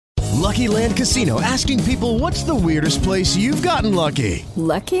Lucky Land Casino, asking people, what's the weirdest place you've gotten lucky?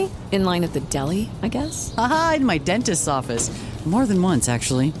 Lucky? In line at the deli, I guess? Aha, in my dentist's office. More than once,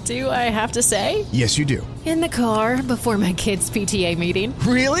 actually. Do I have to say? Yes, you do. In the car before my kids' PTA meeting.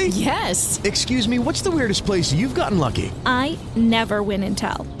 Really? Yes. Excuse me, what's the weirdest place you've gotten lucky? I never win and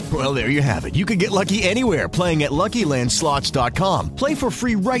tell. Well, there you have it. You can get lucky anywhere, playing at LuckyLandSlots.com. Play for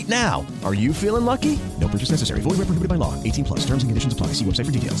free right now. Are you feeling lucky? No purchase necessary. Void where prohibited by law. 18 plus. Terms and conditions apply. See website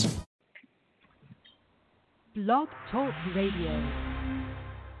for details. Blog Talk Radio.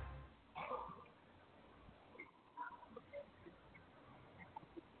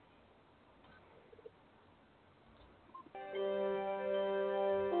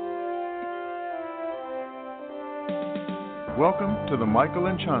 Welcome to the Michael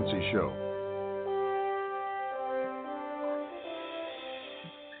and Chauncey Show.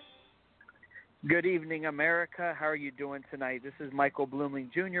 Good evening, America. How are you doing tonight? This is Michael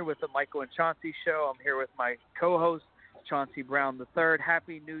Blooming Jr. with the Michael and Chauncey Show. I'm here with my co-host, Chauncey Brown III.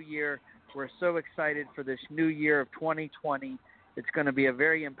 Happy New Year. We're so excited for this new year of 2020. It's going to be a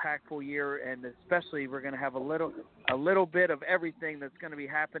very impactful year, and especially we're going to have a little bit of everything that's going to be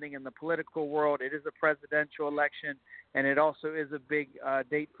happening in the political world. It is a presidential election, and it also is a big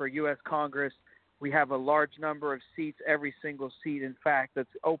date for U.S. Congress. We have a large number of seats, every single seat, in fact, that's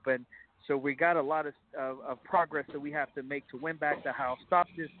open. So we got a lot of progress that we have to make to win back the House, stop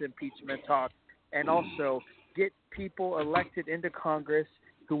this impeachment talk, and also get people elected into Congress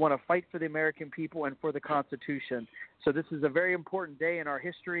who want to fight for the American people and for the Constitution. So this is a very important day in our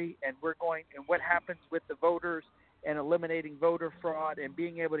history, and what happens with the voters and eliminating voter fraud and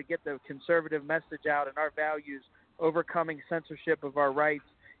being able to get the conservative message out and our values, overcoming censorship of our rights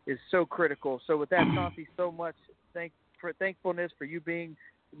is so critical. So with that, Chauncey, so much thankfulness for you being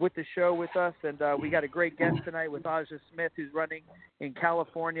with the show with us, and we got a great guest tonight with Aja Smith, who's running in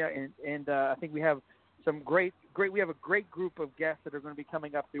California, and I think we have some great. We have a great group of guests that are going to be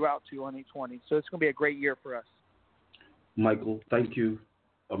coming up throughout 2020. So it's going to be a great year for us. Michael, thank you.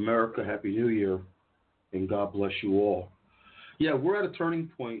 America, Happy New Year, and God bless you all. Yeah, we're at a turning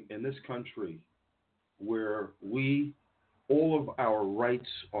point in this country where all of our rights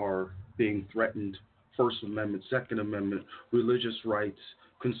are being threatened. First Amendment, Second Amendment, religious rights,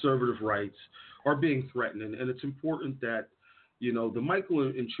 conservative rights are being threatened. And it's important that, the Michael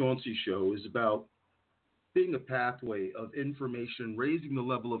and Chauncey Show is about being a pathway of information, raising the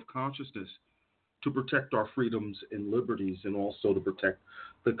level of consciousness to protect our freedoms and liberties and also to protect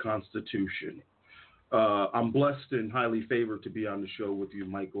the Constitution. I'm blessed and highly favored to be on the show with you,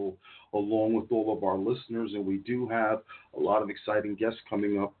 Michael, along with all of our listeners. And we do have a lot of exciting guests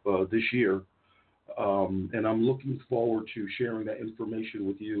coming up this year. And I'm looking forward to sharing that information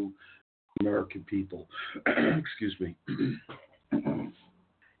with you, American people. Excuse me.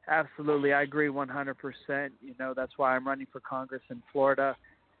 Absolutely. I agree 100%. That's why I'm running for Congress in Florida.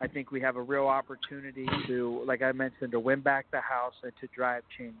 I think we have a real opportunity to, like I mentioned, to win back the House and to drive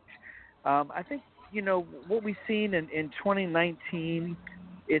change. I think, what we've seen in 2019,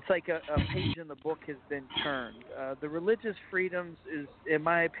 it's like a page in the book has been turned. The religious freedoms is, in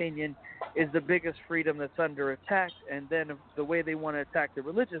my opinion, is the biggest freedom that's under attack. And then the way they want to attack the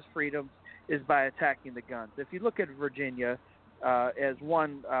religious freedoms is by attacking the guns. If you look at Virginia as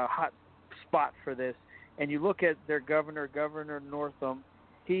one hot spot for this, and you look at their Governor Northam,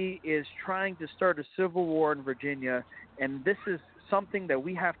 he is trying to start a civil war in Virginia, and this is something that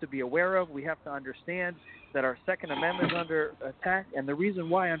we have to be aware of. We have to understand that our Second Amendment is under attack, and the reason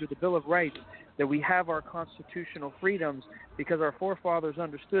why under the Bill of Rights that we have our constitutional freedoms, because our forefathers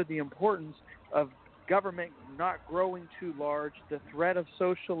understood the importance of government not growing too large. The threat of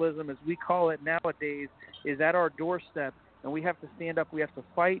socialism, as we call it nowadays, is at our doorstep, and we have to stand up. We have to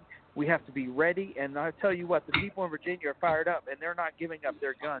fight. We have to be ready. And I tell you what, the people in Virginia are fired up, and they're not giving up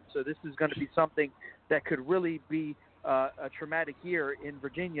their guns. So this is going to be something that could really be a traumatic year in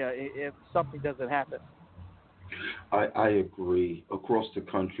Virginia if something doesn't happen. I agree. Across the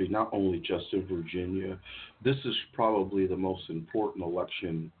country, not only just in Virginia, this is probably the most important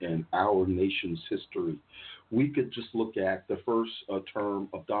election in our nation's history. We could just look at the first term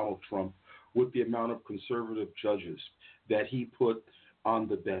of Donald Trump with the amount of conservative judges that he put on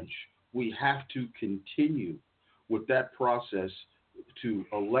the bench. We have to continue with that process to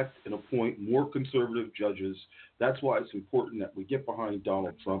elect and appoint more conservative judges. That's why it's important that we get behind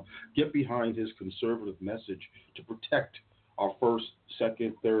Donald Trump, get behind his conservative message to protect our First,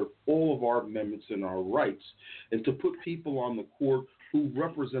 Second, Third, all of our amendments and our rights, and to put people on the court who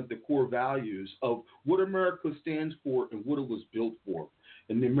represent the core values of what America stands for and what it was built for.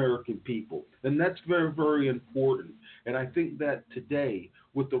 and the American people. And that's very, very important. And I think that today,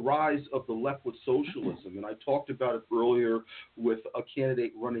 with the rise of the left with socialism, and I talked about it earlier with a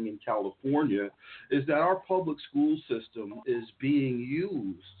candidate running in California, is that our public school system is being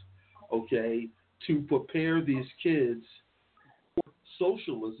used, okay, to prepare these kids for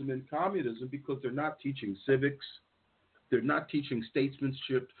socialism and communism because they're not teaching civics, they're not teaching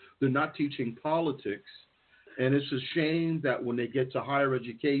statesmanship, they're not teaching politics. And it's a shame that when they get to higher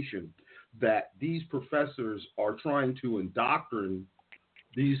education, that these professors are trying to indoctrinate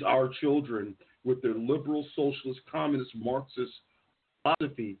our children with their liberal, socialist, communist, Marxist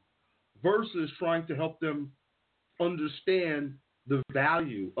philosophy versus trying to help them understand the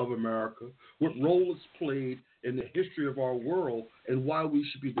value of America, what role it's played in the history of our world, and why we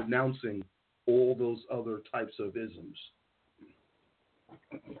should be denouncing all those other types of isms.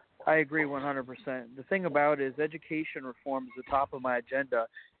 I agree 100%. The thing about it is education reform is the top of my agenda.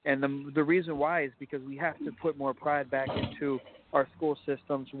 And the reason why is because we have to put more pride back into our school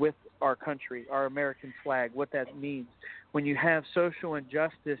systems with our country, our American flag, what that means. When you have social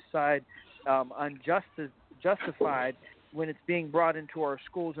injustice side justified, when it's being brought into our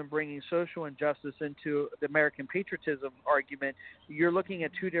schools and bringing social injustice into the American patriotism argument, you're looking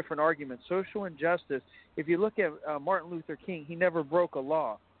at two different arguments. Social injustice, if you look at Martin Luther King, he never broke a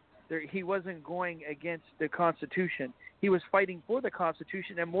law. He wasn't going against the Constitution. He was fighting for the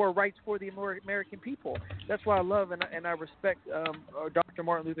Constitution and more rights for the American people. That's why I love and I respect Dr.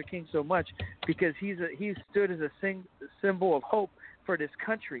 Martin Luther King so much, because he stood as a symbol of hope for this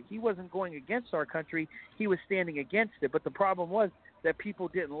country. He wasn't going against our country. He was standing against it. But the problem was that people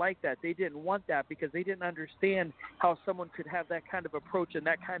didn't like that. They didn't want that because they didn't understand how someone could have that kind of approach and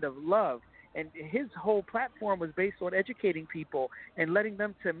that kind of love. And his whole platform was based on educating people and letting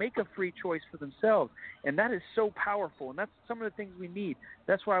them to make a free choice for themselves. And that is so powerful. And that's some of the things we need.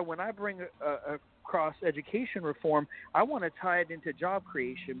 That's why when I bring across education reform, I want to tie it into job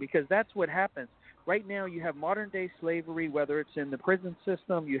creation, because that's what happens. Right now you have modern-day slavery, whether it's in the prison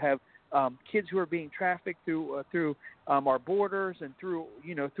system, you have kids who are being trafficked through our borders and through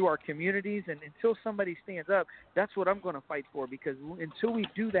our communities. And until somebody stands up, that's what I'm going to fight for, because until we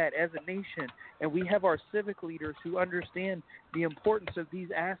do that as a nation and we have our civic leaders who understand the importance of these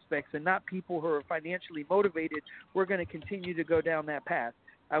aspects and not people who are financially motivated, we're going to continue to go down that path.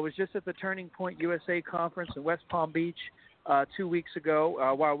 I was just at the Turning Point USA conference in West Palm Beach 2 weeks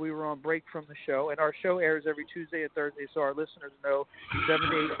ago while we were on break from the show. And our show airs every Tuesday and Thursday, so our listeners know, 7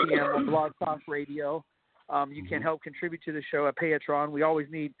 to 8 p.m. on Blog Talk Radio. You can help contribute to the show at Patreon. We always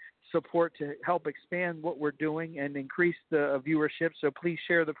need support to help expand what we're doing and increase the viewership, so please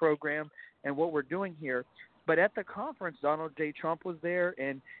share the program and what we're doing here. But at the conference, Donald J. Trump was there,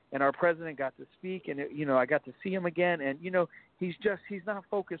 and our president got to speak, and I got to see him again. And he's not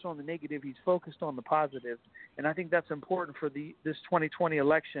focused on the negative; he's focused on the positive. And I think that's important for this 2020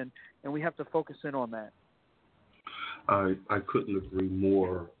 election, and we have to focus in on that. I couldn't agree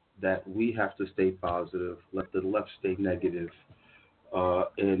more that we have to stay positive, let the left stay negative,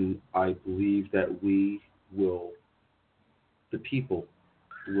 and I believe that the people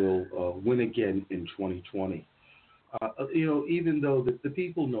will win again in 2020. Even though the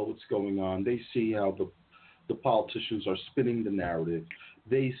people know what's going on, they see how the politicians are spinning the narrative.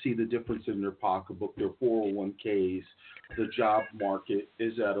 They see the difference in their pocketbook, their 401ks. The job market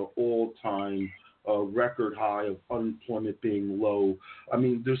is at an all-time record high of unemployment being low. I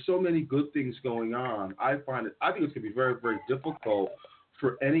mean, there's so many good things going on. I think it's going to be very, very difficult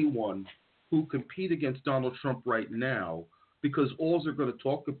for anyone who compete against Donald Trump right now, because all they're going to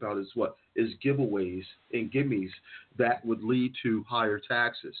talk about is giveaways and gimmies that would lead to higher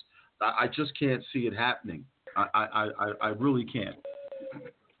taxes. I just can't see it happening. I really can't.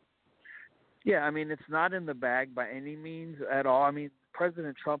 Yeah, I mean, it's not in the bag by any means at all. I mean,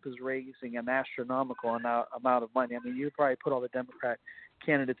 President Trump is raising an astronomical amount of money. I mean, you probably put all the Democrat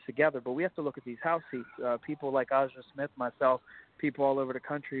candidates together, but we have to look at these House seats. People like Aja Smith, myself, people all over the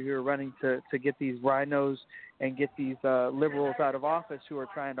country who are running to get these rhinos and get these liberals out of office who are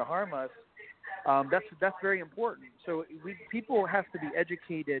trying to harm us. That's very important. So people have to be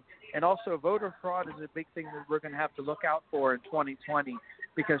educated, and also voter fraud is a big thing that we're going to have to look out for in 2020.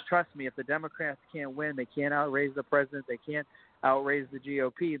 Because trust me, if the Democrats can't win, they can't outraise the president, they can't outraise the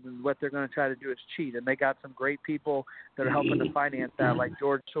GOP, then what they're going to try to do is cheat. And they got some great people that are helping to finance that, like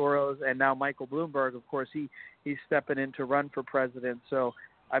George Soros, and now Michael Bloomberg. Of course, he's stepping in to run for president. So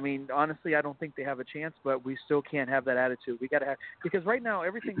I mean, honestly, I don't think they have a chance, but we still can't have that attitude. We got to have, because right now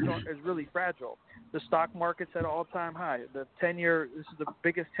everything is really fragile. The stock market's at an all-time high. The 10-year, this is the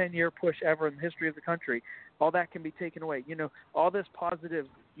biggest 10-year push ever in the history of the country. All that can be taken away. All this positive,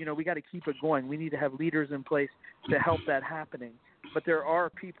 we got to keep it going. We need to have leaders in place to help that happening. But there are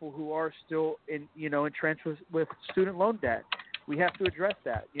people who are still entrenched with student loan debt. We have to address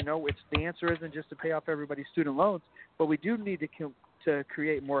that. The answer isn't just to pay off everybody's student loans, but we do need to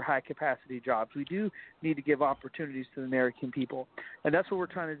create more high-capacity jobs. We do need to give opportunities to the American people. And that's what we're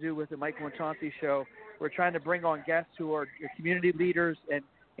trying to do with the Michael and Chauncey Show. We're trying to bring on guests who are community leaders and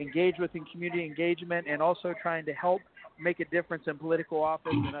engage within community engagement, and also trying to help make a difference in political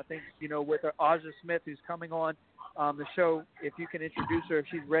office. And I think, with Aja Smith, who's coming on the show, if you can introduce her, if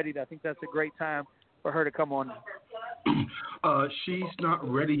she's ready, I think that's a great time for her to come on. She's not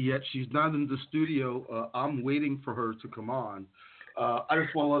ready yet. She's not in the studio. I'm waiting for her to come on. I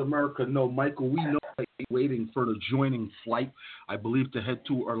just want to let America know, Michael, we know that you're waiting for the joining flight, I believe, to head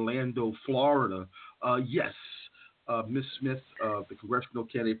to Orlando, Florida. Yes, Ms. Smith, the congressional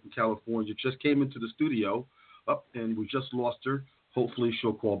candidate from California, just came into the studio, and we just lost her. Hopefully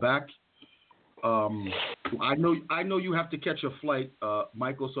she'll call back. I know you have to catch a flight,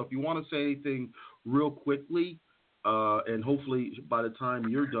 Michael, so if you want to say anything real quickly, and hopefully by the time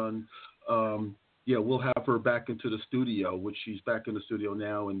you're done, we'll have her back into the studio, which she's back in the studio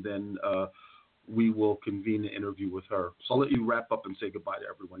now, and then we will convene the interview with her. So I'll let you wrap up and say goodbye to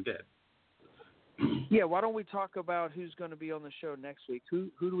everyone, Dad. Yeah, why don't we talk about who's going to be on the show next week? Who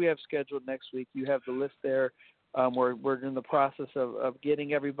do we have scheduled next week? You have the list there. We're in the process of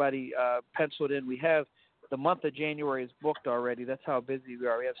getting everybody penciled in. We have the month of January is booked already. That's how busy we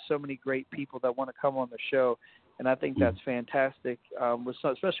are. We have so many great people that want to come on the show, and I think that's fantastic,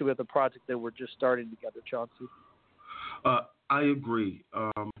 especially with the project that we're just starting together, Chauncey. I agree.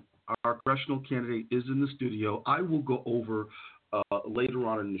 Our congressional candidate is in the studio. I will go over later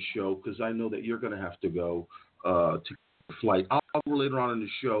on in the show because I know that you're going to have to go to the flight. I'll go later on in the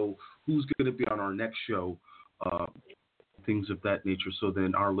show who's going to be on our next show, things of that nature, so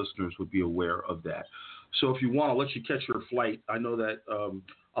then our listeners would be aware of that. So if you want, I'll let you catch your flight. I know that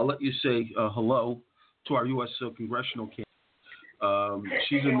I'll let you say hello to our U.S. Congressional candidate.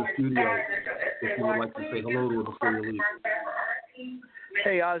 She's in the studio if you would like to say hello to her before you leave.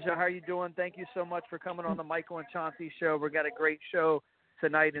 Hey, Aja, how are you doing? Thank you so much for coming on the Michael and Chauncey Show. We've got a great show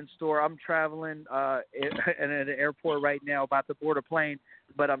tonight in store. I'm traveling at an airport right now, about to board a plane,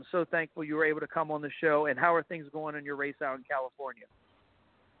 but I'm so thankful you were able to come on the show. And how are things going in your race out in California?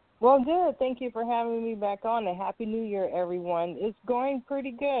 Well, good. Thank you for having me back on. And Happy New Year, everyone. It's going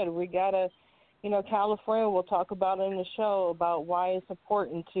pretty good. We got California, we'll talk about in the show about why it's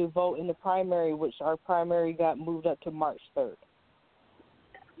important to vote in the primary, which our primary got moved up to March 3rd.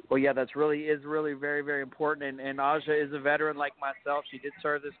 Well, yeah, that's really very, very important. And Aja is a veteran like myself. She did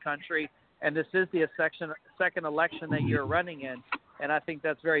serve this country, and this is the second election that you're running in, and I think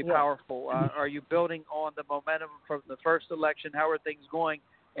that's very powerful. Are you building on the momentum from the first election? How are things going?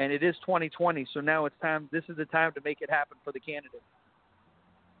 And it is 2020, so now it's time. This is the time to make it happen for the candidate.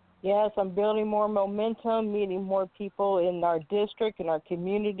 Yes, I'm building more momentum, meeting more people in our district, in our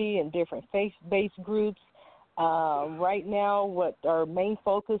community, and different faith-based groups. Right now, what our main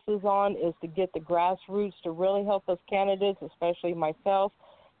focus is on is to get the grassroots to really help us candidates, especially myself,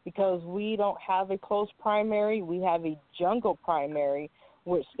 because we don't have a close primary. We have a jungle primary,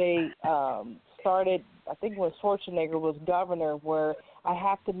 which they started, I think, when Schwarzenegger was governor, where I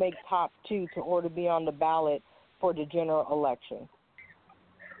have to make top 2 to order to be on the ballot for the general election.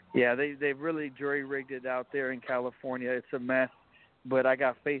 Yeah, they've really jury-rigged it out there in California. It's a mess. But I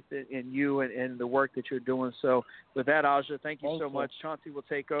got faith in you and the work that you're doing. So with that, Aja, thank you so much. Chauncey will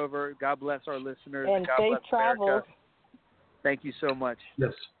take over. God bless our listeners. And God safe bless travels. America. Thank you so much.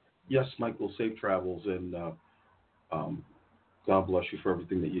 Yes, Michael, safe travels, and God bless you for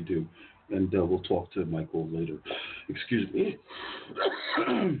everything that you do. And we'll talk to Michael later. Excuse me.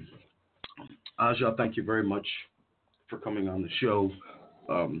 Aja, thank you very much for coming on the show.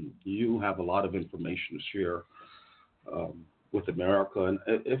 You have a lot of information to share with America, and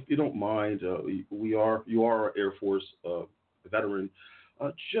if you don't mind, you are our Air Force veteran.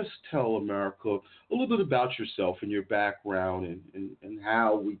 Just tell America a little bit about yourself and your background and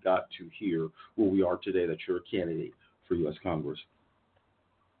how we got to here where we are today, that you're a candidate for U.S. Congress.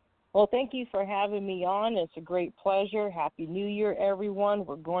 Well, thank you for having me on. It's a great pleasure. Happy New Year, everyone.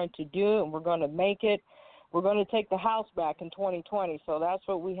 We're going to do it, and we're going to make it. We're going to take the House back in 2020, so that's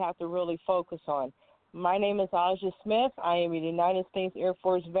what we have to really focus on. My name is Aja Smith. I am a United States Air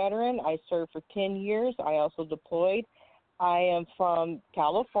Force veteran. I served for 10 years. I also deployed. I am from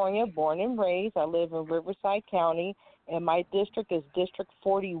California, born and raised. I live in Riverside County, and my district is District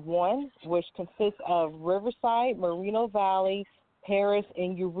 41, which consists of Riverside, Moreno Valley, Paris,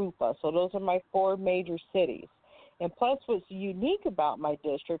 and Europa. So those are my 4 major cities. And plus, what's unique about my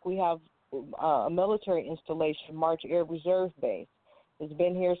district, we have a military installation, March Air Reserve Base. It's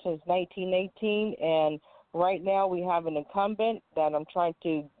been here since 1918, and right now we have an incumbent that I'm trying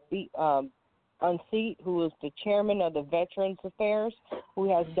to unseat, who is the chairman of the Veterans Affairs,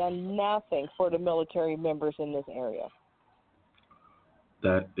 who has done nothing for the military members in this area.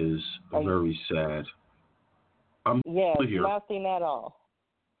 That is very sad. Yes, nothing at all.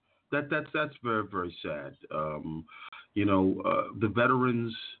 That's very, very sad. The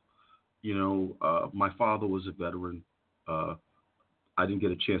veterans. My father was a veteran. I didn't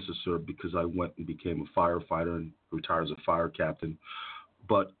get a chance to serve because I went and became a firefighter and retired as a fire captain.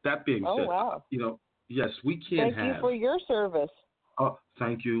 But that being said, wow. Yes, we can't Thank you for your service.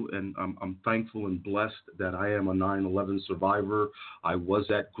 Thank you, and I'm thankful and blessed that I am a 9/11 survivor. I was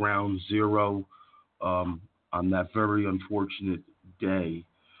at ground zero on that very unfortunate day,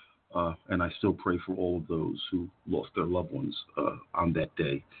 and I still pray for all of those who lost their loved ones on that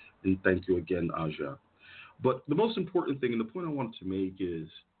day. And thank you again, Aja. But the most important thing, and the point I wanted to make is,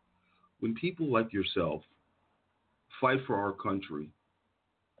 when people like yourself fight for our country,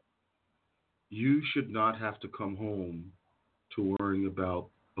 you should not have to come home to worrying about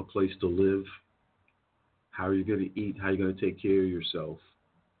a place to live, how are you going to eat, how are you going to take care of yourself.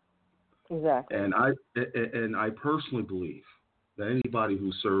 Exactly. And I personally believe that anybody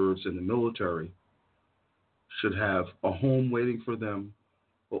who serves in the military should have a home waiting for them,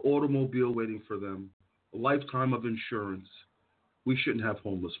 an automobile waiting for them, a lifetime of insurance. We shouldn't have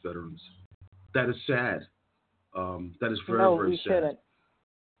homeless veterans. That is sad. That is very, very sad. Shouldn't.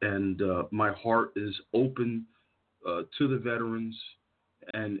 And my heart is open to the veterans,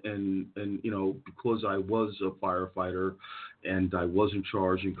 and because I was a firefighter and I was in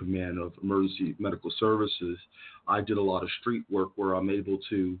charge and command of emergency medical services, I did a lot of street work where I'm able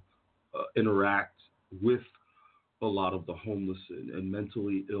to interact with a lot of the homeless and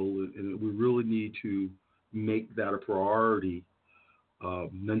mentally ill, and we really need to make that a priority.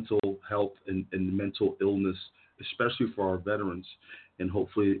 Mental health and mental illness, especially for our veterans, and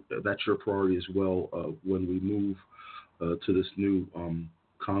hopefully that's your priority as well when we move to this new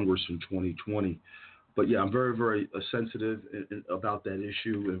Congress in 2020. But yeah, I'm very, very sensitive about that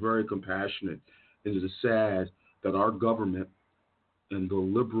issue and very compassionate. And it is sad that our government and the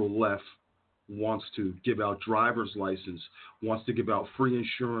liberal left wants to give out driver's license, wants to give out free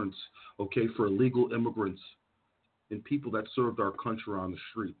insurance, for illegal immigrants and people that served our country on the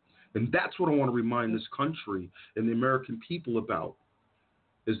street. And that's what I want to remind this country and the American people about,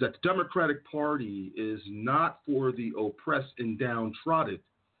 is that the Democratic Party is not for the oppressed and downtrodden.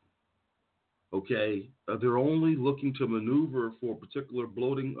 They're only looking to maneuver for a particular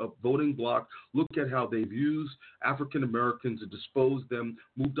voting bloc. Look at how they've used African Americans and disposed them,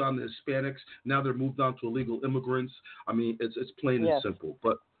 moved on to Hispanics. Now they're moved on to illegal immigrants. I mean, it's plain and simple.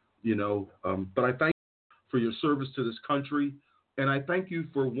 But but I thank you for your service to this country, and I thank you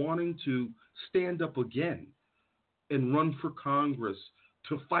for wanting to stand up again and run for Congress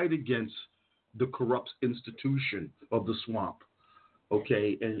to fight against the corrupt institution of the swamp.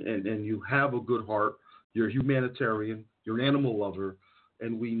 And you have a good heart. You're a humanitarian. You're an animal lover,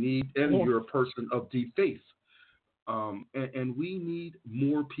 and you're a person of deep faith. And we need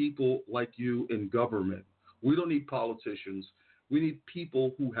more people like you in government. We don't need politicians. We need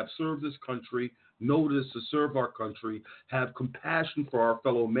people who have served this country, know this to serve our country, have compassion for our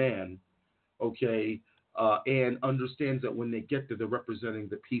fellow man, and understands that when they get there, they're representing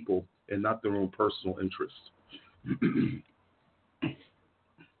the people and not their own personal interests.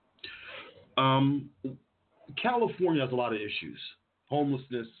 California has a lot of issues.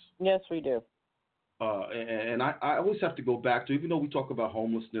 Homelessness. Yes, we do. And I always have to go back to, even though we talk about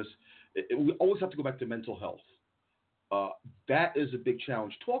homelessness, we always have to go back to mental health. That is a big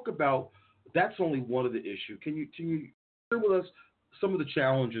challenge. Talk about, that's only one of the issues. Can you share with us some of the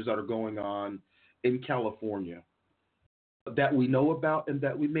challenges that are going on in California that we know about and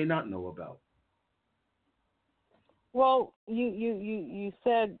that we may not know about? Well, you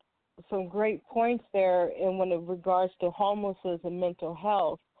said some great points there, and when it regards to homelessness and mental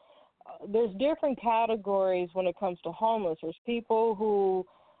health, there's different categories when it comes to homeless. There's people who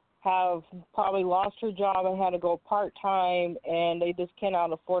have probably lost their job and had to go part-time, and they just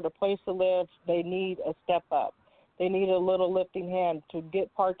cannot afford a place to live. They need a step up. They need a little lifting hand to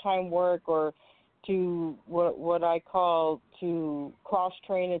get part-time work, or to what I call to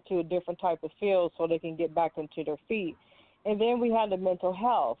cross-train into a different type of field so they can get back into their feet. And then we have the mental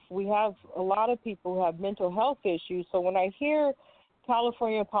health. We have a lot of people who have mental health issues. So when I hear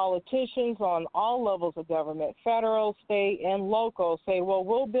California politicians on all levels of government, federal, state, and local, say, well,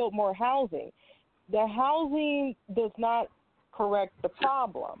 we'll build more housing. The housing does not correct the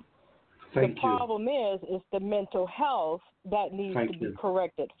problem. The problem is the mental health that needs to be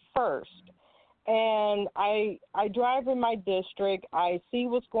corrected first. And I drive in my district. I see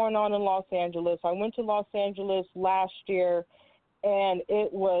what's going on in Los Angeles. I went to Los Angeles last year, and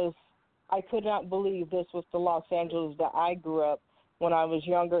I could not believe this was the Los Angeles that I grew up when I was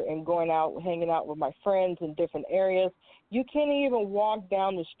younger and going out, hanging out with my friends in different areas. You can't even walk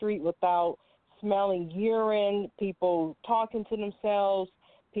down the street without smelling urine, people talking to themselves,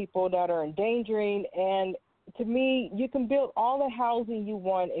 people that are endangering. And to me, you can build all the housing you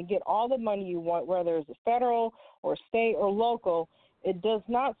want and get all the money you want, whether it's federal or state or local. It does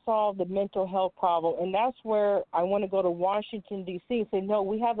not solve the mental health problem. And that's where I want to go to Washington, D.C. and say, no,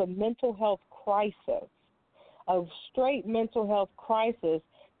 we have a mental health crisis, a straight mental health crisis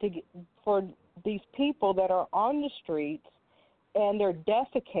for these people that are on the streets and they're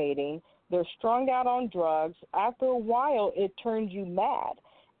defecating, they're strung out on drugs. After a while, it turns you mad.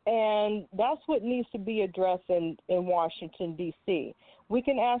 And that's what needs to be addressed in Washington, D.C. We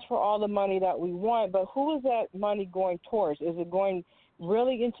can ask for all the money that we want, but who is that money going towards? Is it going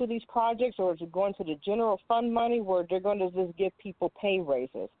really into these projects, or is it going to the general fund money where they're going to just give people pay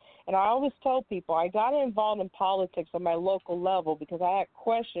raises? And I always tell people I got involved in politics on my local level because I had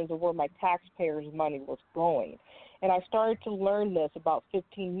questions of where my taxpayers' money was going. And I started to learn this about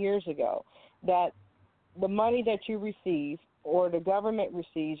 15 years ago, that the money that you receive or the government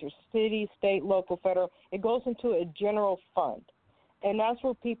receives, your city, state, local, federal, it goes into a general fund. And that's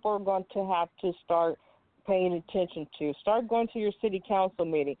where people are going to have to start paying attention to. Start going to your city council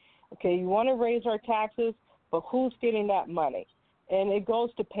meeting. Okay, you want to raise our taxes, but who's getting that money? And it goes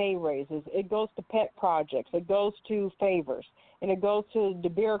to pay raises. It goes to pet projects. It goes to favors. And it goes to the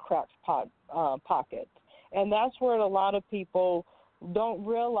bureaucrats' pockets. And that's where a lot of people don't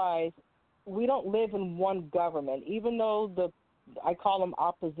realize we don't live in one government. Even though I call them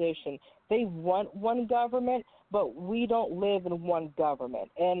opposition, they want one government, but we don't live in one government.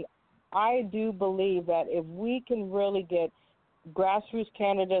 And I do believe that if we can really get grassroots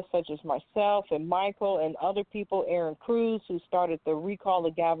candidates such as myself and Michael and other people, Aaron Cruz, who started the recall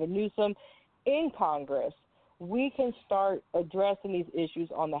of Gavin Newsom, in Congress, we can start addressing these issues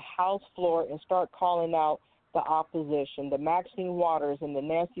on the House floor and start calling out the opposition, the Maxine Waters and the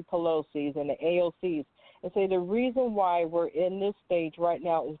Nancy Pelosi's and the AOC's, and say the reason why we're in this stage right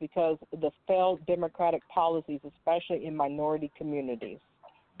now is because of the failed democratic policies, especially in minority communities.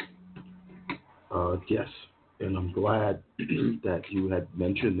 Yes, and I'm glad that you had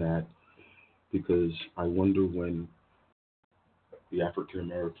mentioned that, because I wonder when the African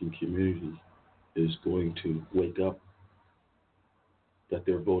American community is going to wake up that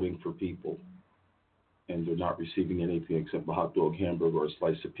they're voting for people and they're not receiving anything except a hot dog, hamburger, or a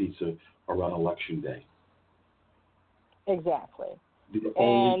slice of pizza around Election Day. Exactly.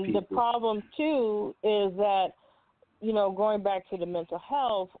 The problem, too, is that, going back to the mental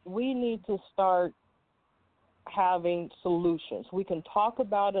health, we need to start having solutions. We can talk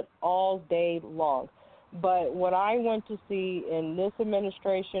about it all day long. But what I want to see in this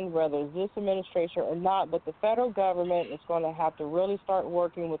administration, whether it's this administration or not, but the federal government is going to have to really start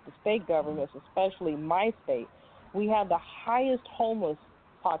working with the state governments, especially my state. We have the highest homeless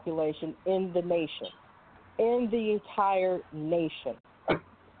population in the nation, in the entire nation.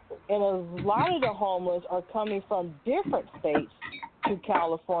 And a lot of the homeless are coming from different states to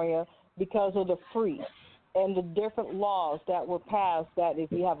California because of the freeze and the different laws that were passed that if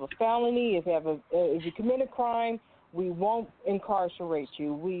you have a felony, if you commit a crime, we won't incarcerate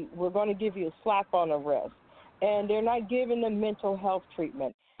you. We're going to give you a slap on the wrist. And they're not giving them mental health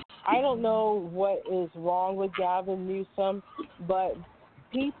treatment. I don't know what is wrong with Gavin Newsom, but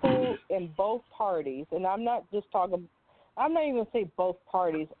people in both parties, and I'm not even going to say both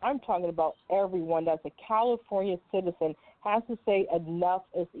parties, I'm talking about everyone that's a California citizen has to say enough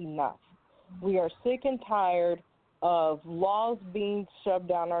is enough. We are sick and tired of laws being shoved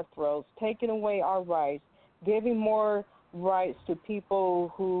down our throats, taking away our rights, giving more rights to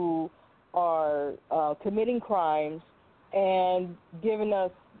people who are committing crimes, and giving us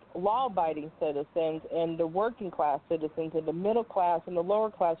law-abiding citizens and the working-class citizens and the middle class and the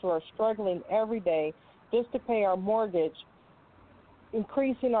lower class who are struggling every day just to pay our mortgage,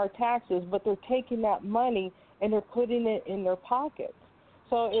 increasing our taxes, but they're taking that money and they're putting it in their pockets.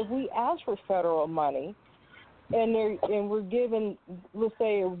 So if we ask for federal money and we're given, let's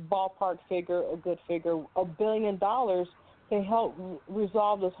say a ballpark figure, a good figure, $1 billion, to help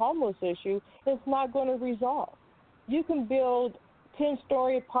resolve this homeless issue, it's not going to resolve. You can build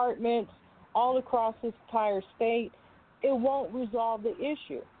 10-story apartments all across this entire state. It won't resolve the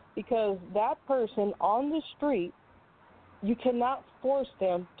issue because that person on the street, you cannot force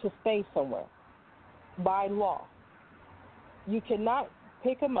them to stay somewhere by law. You cannot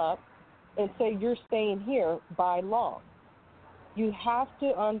pick them up and say you're staying here by law. You have to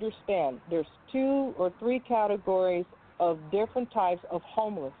understand there's 2 or 3 categories of different types of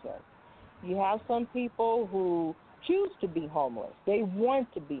homelessness. You have some people who choose to be homeless. They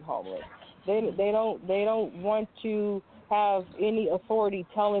want to be homeless. They don't want to have any authority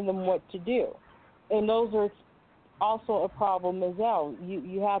telling them what to do. And those are also a problem as well.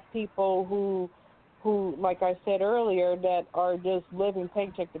 You have people who, like I said earlier, that are just living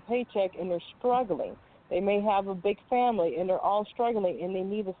paycheck to paycheck and they're struggling. They may have a big family and they're all struggling and they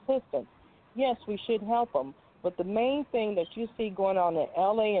need assistance. Yes, we should help them. But the main thing that you see going on in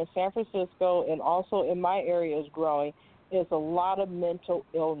LA and San Francisco and also in my area is growing is a lot of mental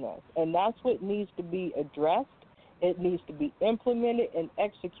illness. And that's what needs to be addressed. It needs to be implemented and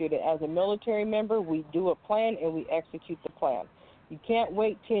executed. As a military member, we do a plan and we execute the plan. You can't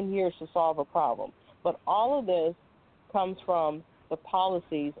wait 10 years to solve a problem. But all of this comes from the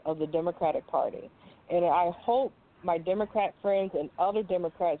policies of the Democratic Party. And I hope my Democrat friends and other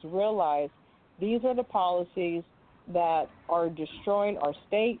Democrats realize these are the policies that are destroying our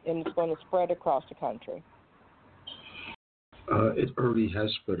state, and it's going to spread across the country. It already has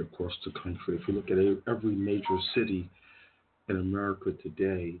spread across the country. If you look at every major city in America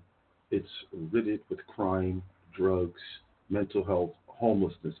today, it's riddled with crime, drugs, mental health,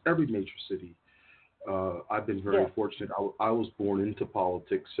 homelessness. Every major city. I've been very fortunate. I was born into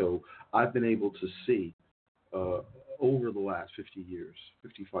politics, so I've been able to see over the last 50 years,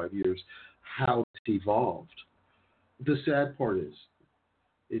 55 years, how it's evolved. The sad part is,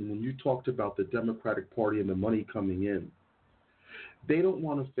 and when you talked about the Democratic Party and the money coming in, they don't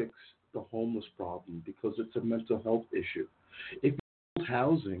want to fix the homeless problem because it's a mental health issue. If you build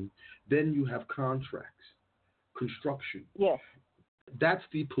housing, then you have contracts, construction. Yes. That's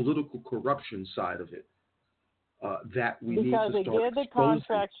the political corruption side of it. That we need to because they start give the exposing.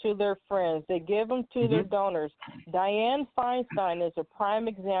 contracts to their friends. They give them to their donors. Dianne Feinstein is a prime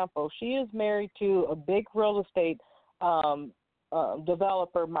example. She is married to a big real estate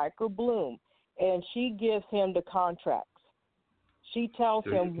developer, Michael Bloom, and she gives him the contracts. She tells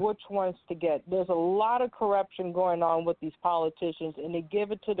him which ones to get. There's a lot of corruption going on with these politicians, and they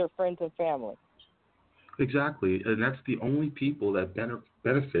give it to their friends and family. Exactly, and that's the only people that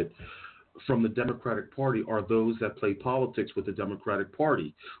benefit from the Democratic Party are those that play politics with the Democratic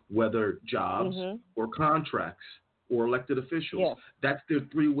Party, whether jobs or contracts or elected officials. Yes. That's their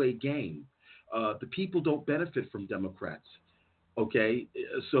three-way game. The people don't benefit from Democrats. Okay,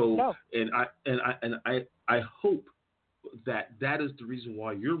 so I hope that is the reason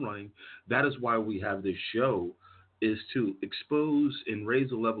why you're running. That is why we have this show, is to expose and raise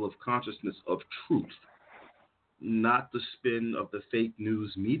the level of consciousness of truth, not the spin of the fake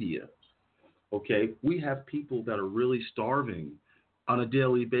news media. Okay, we have people that are really starving on a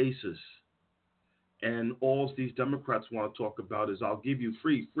daily basis. And all these Democrats want to talk about is, I'll give you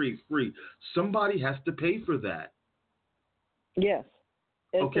free. Somebody has to pay for that. Yes.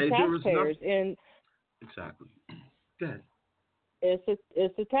 It's okay, the taxpayers. Exactly. Go ahead.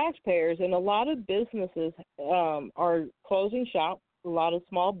 It's the taxpayers. And a lot of businesses are closing shop, a lot of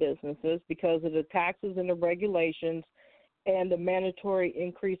small businesses, because of the taxes and the regulations and the mandatory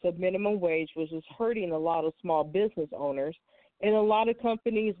increase of minimum wage, which is hurting a lot of small business owners. And a lot of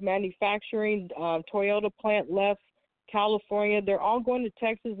companies manufacturing, Toyota plant left California. They're all going to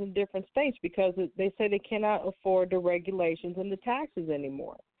Texas and different states because they say they cannot afford the regulations and the taxes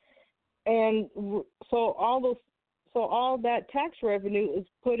anymore. And so all that tax revenue is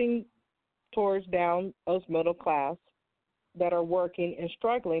putting towards down those middle class that are working and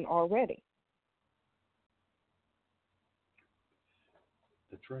struggling already.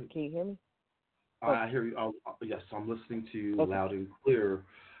 That's right. Can you hear me? I hear you. Yes, I'm listening to you loud and clear.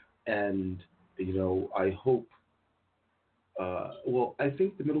 And, I hope, I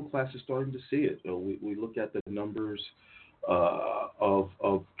think the middle class is starting to see it. We look at the numbers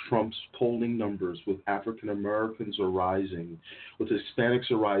of Trump's polling numbers with African Americans are rising, with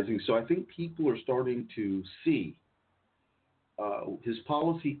Hispanics are rising. So I think people are starting to see his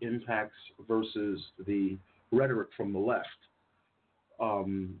policy impacts versus the rhetoric from the left.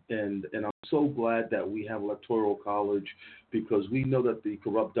 And I'm so glad that we have Electoral College, because we know that the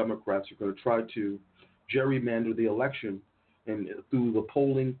corrupt Democrats are going to try to gerrymander the election, and through the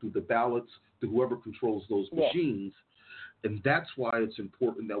polling, through the ballots, to whoever controls those machines, And that's why it's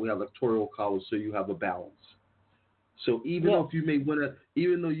important that we have electoral college so you have a balance. So even though you may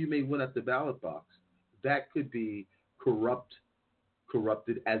win at the ballot box, that could be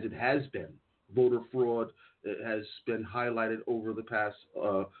corrupted as it has been. Voter fraud has been highlighted over the past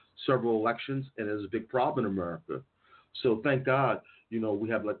several elections, and is a big problem in America. So thank God, we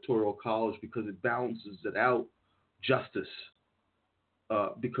have electoral college because it balances it out, justice.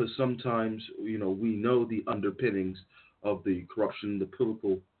 Because sometimes, we know the underpinnings of the corruption in the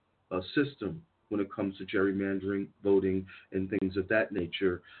political system when it comes to gerrymandering, voting, and things of that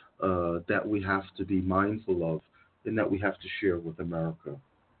nature that we have to be mindful of and that we have to share with America.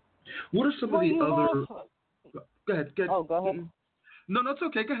 What are some of the other... Go ahead. Oh, go ahead. No, it's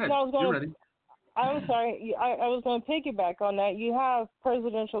okay. Go ahead. No, You're ready. I'm sorry. I was going to piggyback on that. You have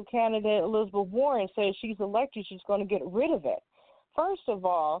presidential candidate Elizabeth Warren says she's elected, she's going to get rid of it. First of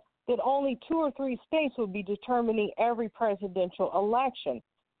all, that only 2 or 3 states would be determining every presidential election.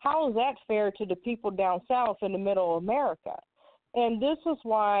 How is that fair to the people down south in the middle of America? And this is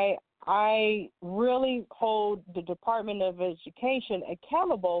why I really hold the Department of Education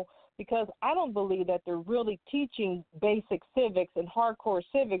accountable, because I don't believe that they're really teaching basic civics and hardcore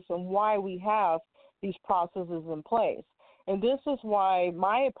civics and why we have these processes in place. And this is why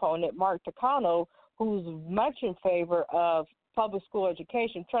my opponent, Mark Takano, who's much in favor of public school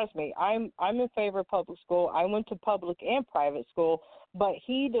education, trust me, I'm in favor of public school. I went to public and private school, but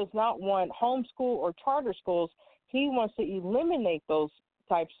he does not want homeschool or charter schools. He wants to eliminate those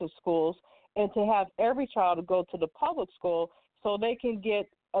types of schools and to have every child go to the public school so they can get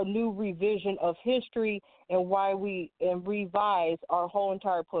a new revision of history and revise our whole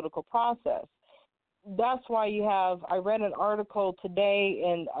entire political process. That's why I read an article today,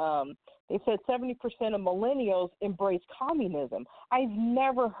 and they said 70% of millennials embrace communism. I've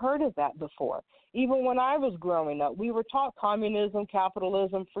never heard of that before. Even when I was growing up, we were taught communism,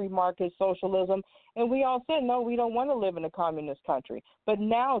 capitalism, free market, socialism, and we all said, no, we don't want to live in a communist country. But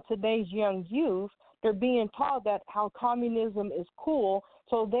now today's young youth, they're being taught that how communism is cool,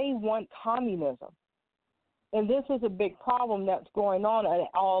 so they want communism. And this is a big problem that's going on at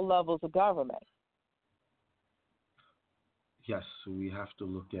all levels of government. Yes, so we have to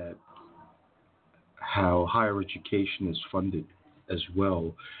look at how higher education is funded as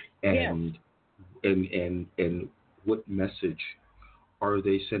well, and what message are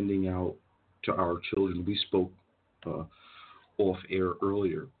they sending out to our children? We spoke off air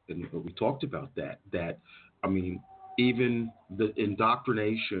earlier, and we talked about that. Even the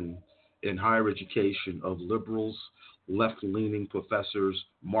indoctrination in higher education of liberals, left-leaning professors,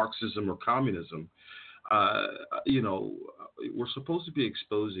 Marxism or communism. We're supposed to be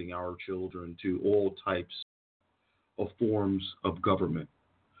exposing our children to all types of forms of government.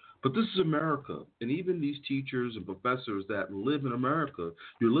 But this is America, and even these teachers and professors that live in America,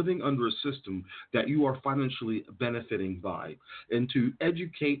 you're living under a system that you are financially benefiting by. And to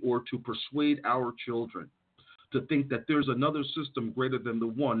educate or to persuade our children to think that there's another system greater than the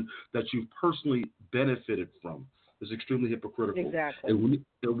one that you've personally benefited from is extremely hypocritical. Exactly. And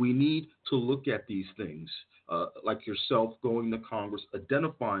we need to look at these things, like yourself going to Congress,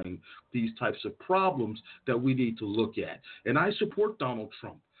 identifying these types of problems that we need to look at. And I support Donald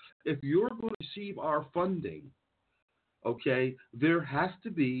Trump. If you're going to receive our funding, okay, there has to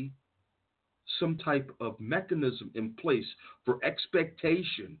be some type of mechanism in place for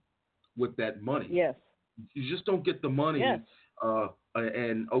expectation with that money. Yes. You just don't get the money and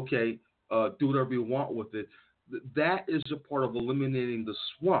do whatever you want with it. That is a part of eliminating the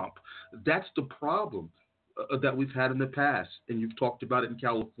swamp. That's the problem that we've had in the past. And you've talked about it in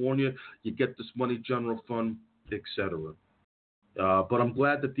California. You get this money, general fund, etc. But I'm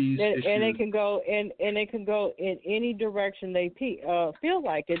glad that these issues... And it can go in any direction they feel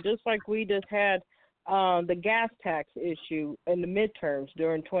like it. Just like we just had the gas tax issue in the midterms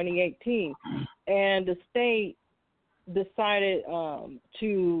during 2018, and the state decided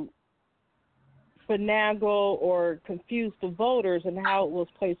to finagle or confuse the voters and how it was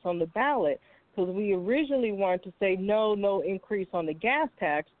placed on the ballot, because we originally wanted to say no increase on the gas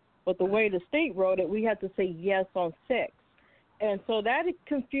tax, but the way the state wrote it, we had to say yes on 6. And so that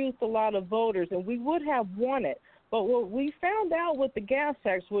confused a lot of voters, and we would have won it. But what we found out with the gas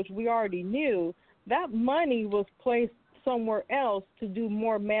tax, which we already knew, that money was placed somewhere else to do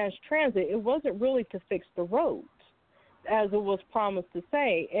more mass transit. It wasn't really to fix the roads, as it was promised to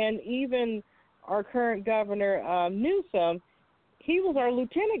say. And even our current governor, Newsom, he was our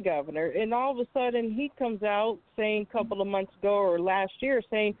lieutenant governor, and all of a sudden he comes out saying a couple of months ago or last year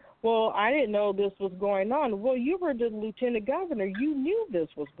saying, well, I didn't know this was going on. Well, you were the lieutenant governor. You knew this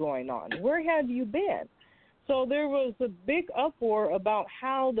was going on. Where had you been? So there was a big uproar about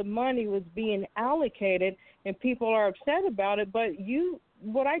how the money was being allocated, and people are upset about it. But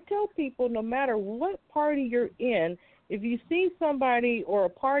what I tell people, no matter what party you're in, if you see somebody or a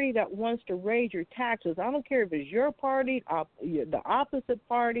party that wants to raise your taxes, I don't care if it's your party, the opposite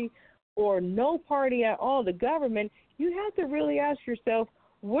party, or no party at all, the government, you have to really ask yourself,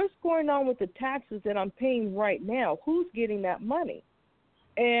 what's going on with the taxes that I'm paying right now? Who's getting that money?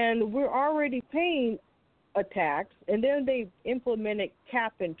 And we're already paying a tax, and then they implemented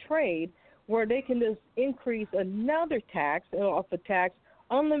cap and trade, where they can just increase another tax off a tax,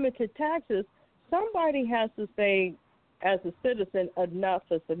 unlimited taxes. Somebody has to say, as a citizen, enough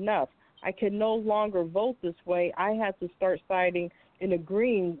is enough. I can no longer vote this way. I have to start siding and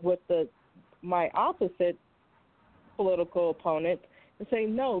agreeing with my opposite political opponent and say,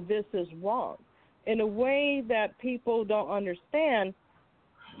 no, this is wrong. In a way that people don't understand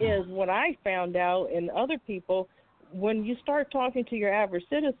is what I found out, and other people, when you start talking to your average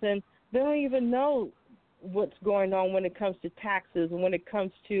citizen, they don't even know what's going on when it comes to taxes and when it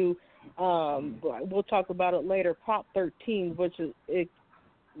comes to, we'll talk about it later, Prop 13, which is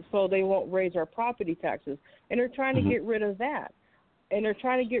so they won't raise our property taxes. And they're trying to get rid of that. And they're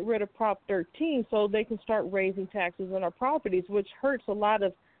trying to get rid of Prop 13 so they can start raising taxes on our properties, which hurts a lot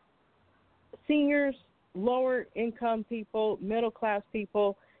of seniors, lower income people, middle class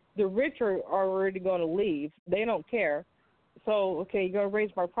people. The rich are already going to leave. They don't care. So, okay, you're going to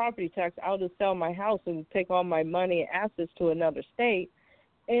raise my property tax. I'll just sell my house and take all my money and assets to another state,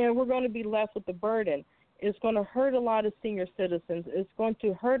 and we're going to be left with the burden. It's going to hurt a lot of senior citizens. It's going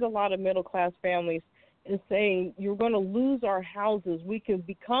to hurt a lot of middle class families in saying you're going to lose our houses. We can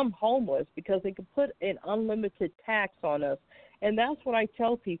become homeless because they can put an unlimited tax on us. And that's what I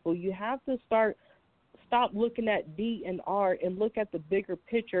tell people. You have to stop looking at D and R and look at the bigger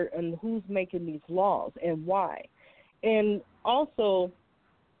picture and who's making these laws and why. And also,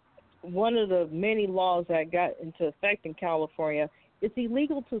 one of the many laws that got into effect in California, it's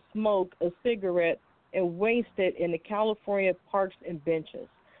illegal to smoke a cigarette and waste it in the California parks and benches.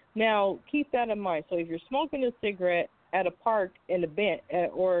 Now, keep that in mind. So if you're smoking a cigarette at a park in a bench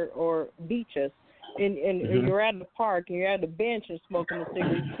or beaches, and you're at the park and you're at the bench and smoking a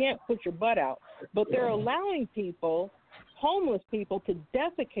cigarette, you can't put your butt out. But they're allowing people, homeless people, to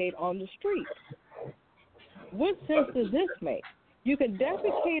defecate on the street. What sense does this make? You can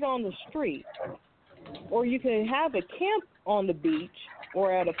defecate on the street, or you can have a camp on the beach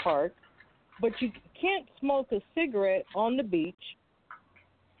or at a park, but you can't smoke a cigarette on the beach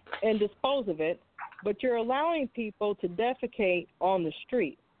and dispose of it, but you're allowing people to defecate on the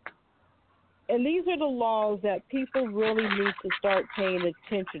street. And these are the laws that people really need to start paying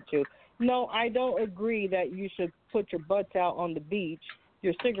attention to. No, I don't agree that you should put your butts out on the beach,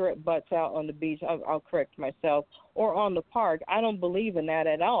 your cigarette butts out on the beach, I'll correct myself, or on the park. I don't believe in that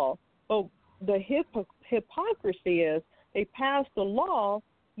at all. But the hypocrisy is they passed a law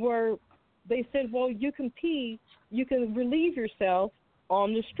where they said, well, you can relieve yourself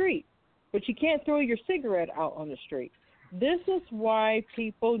on the street, but you can't throw your cigarette out on the street. This is why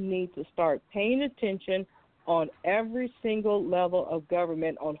people need to start paying attention on every single level of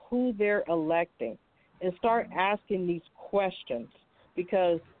government on who they're electing and start asking these questions.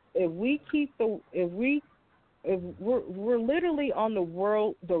 Because if we're literally on the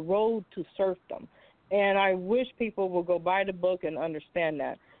road to serfdom, and I wish people will go buy the book and understand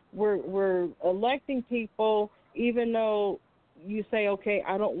that we're electing people, even though you say, okay,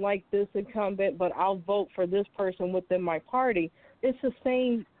 I don't like this incumbent, but I'll vote for this person within my party. It's the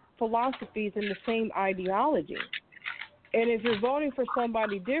same philosophies and the same ideology. And if you're voting for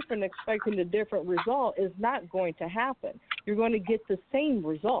somebody different, expecting a different result, is not going to happen. You're going to get the same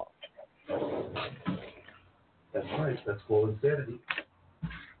result. That's right. That's called insanity.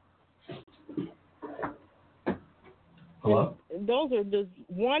 Hello? And those are just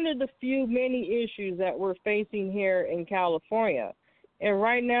one of the few many issues that we're facing here in California. And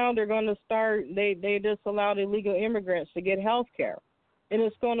right now they're going to start, they just allowed illegal immigrants to get health care. And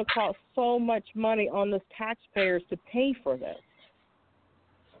it's going to cost so much money on the taxpayers to pay for this.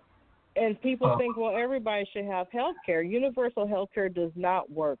 And people think, well, everybody should have health care. Universal health care does not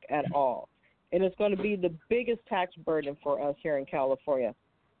work at all. And it's going to be the biggest tax burden for us here in California.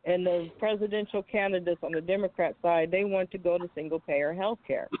 And the presidential candidates on the Democrat side, they want to go to single-payer health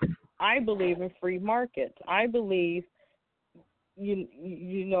care. I believe in free markets. I believe,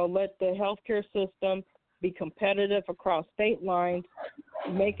 let the health care system be competitive across state lines,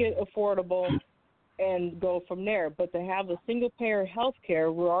 make it affordable, and go from there. But to have a single-payer health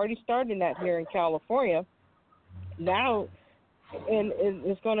care, we're already starting that here in California now, and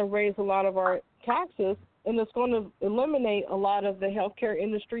it's going to raise a lot of our taxes and it's going to eliminate a lot of the healthcare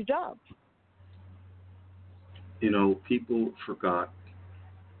industry jobs. People forgot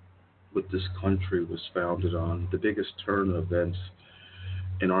what this country was founded on. The biggest turn of events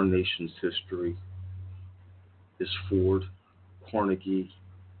in our nation's history is Ford, Carnegie,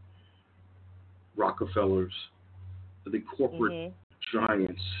 Rockefellers, the corporate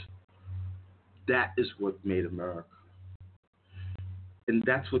giants. That is what made America. And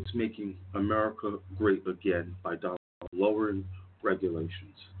that's what's making America great again by lowering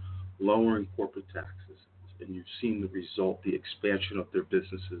regulations, lowering corporate taxes. And you've seen the result, the expansion of their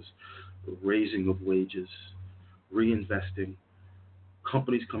businesses, the raising of wages, reinvesting,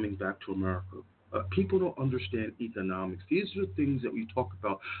 companies coming back to America. People don't understand economics. These are things that we talk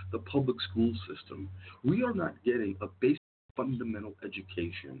about, the public school system. We are not getting a basic fundamental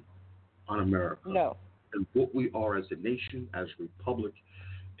education on America. No. And what we are as a nation, as a republic,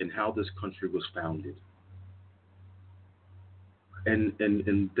 and how this country was founded. And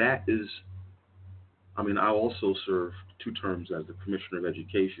that is, I also served 2 terms as the Commissioner of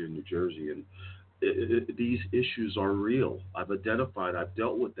Education in New Jersey, and these issues are real. I've identified, I've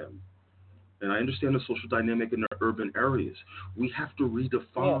dealt with them. And I understand the social dynamic in the urban areas. We have to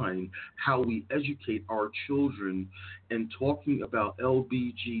redefine how we educate our children, and talking about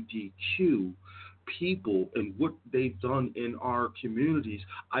LGBTQ people and what they've done in our communities,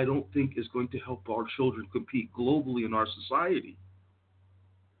 I don't think is going to help our children compete globally in our society.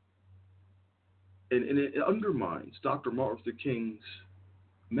 And it undermines Dr. Martin Luther King's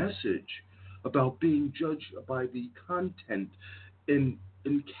message about being judged by the content and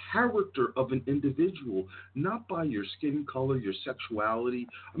character of an individual, not by your skin color, your sexuality.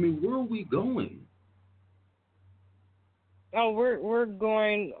 Where are we going? Oh, we're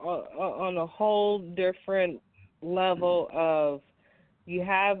going on a whole different level of, you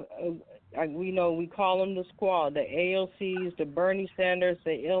have, we call them the squad, the AOCs, the Bernie Sanders,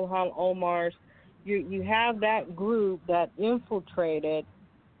 the Ilhan Omars. You have that group that infiltrated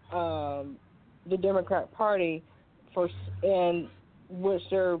the Democrat Party and which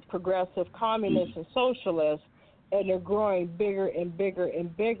they're progressive communists and socialists, and they're growing bigger and bigger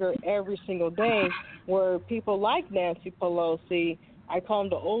and bigger every single day, where people like Nancy Pelosi, I call them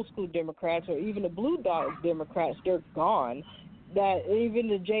the old school Democrats, or even the Blue Dog Democrats, they're gone. That even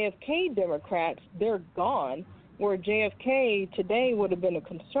the JFK Democrats, they're gone, where JFK today would have been a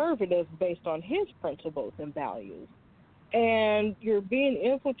conservative based on his principles and values. And you're being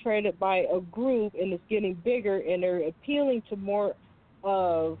infiltrated by a group, and it's getting bigger, and they're appealing to more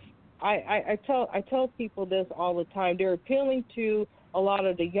of, I tell people this all the time, they're appealing to a lot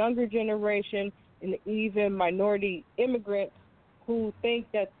of the younger generation and even minority immigrants who think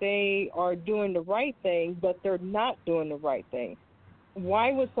that they are doing the right thing, but they're not doing the right thing.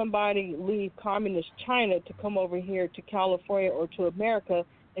 Why would somebody leave communist China to come over here to California or to America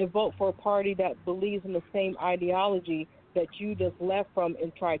and vote for a party that believes in the same ideology that you just left from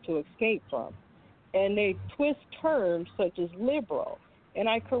and tried to escape from? And they twist terms such as liberal. And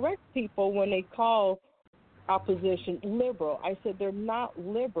I correct people when they call opposition liberal. I said they're not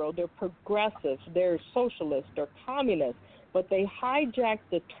liberal, they're progressives, they're socialists, they're communists, but they hijack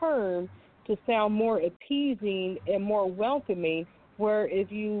the term to sound more appeasing and more welcoming, where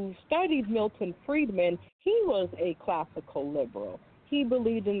if you studied Milton Friedman, he was a classical liberal. He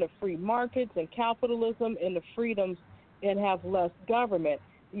believed in the free markets and capitalism and the freedoms and have less government.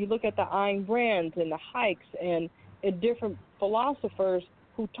 You look at the Ayn Rands and the Hikes and different philosophers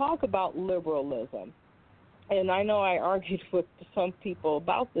who talk about liberalism. And I know I argued with some people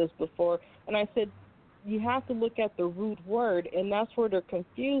about this before, and I said, you have to look at the root word, and that's where they're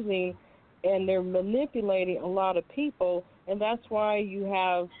confusing and they're manipulating a lot of people, and that's why you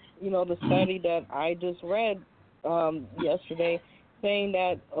have, the study that I just read yesterday saying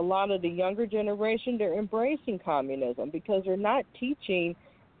that a lot of the younger generation, they're embracing communism because they're not teaching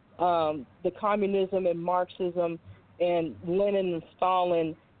the communism and Marxism and Lenin and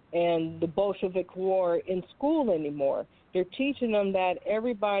Stalin and the Bolshevik War in school anymore. They're teaching them that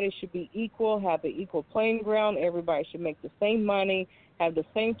everybody should be equal, have an equal playing ground, everybody should make the same money, have the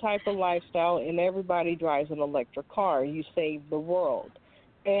same type of lifestyle, and everybody drives an electric car. You save the world.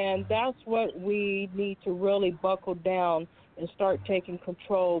 And that's what we need to really buckle down and start taking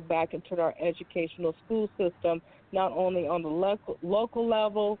control back into our educational school system, not only on the local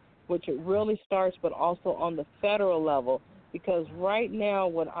level, which it really starts, but also on the federal level. Because right now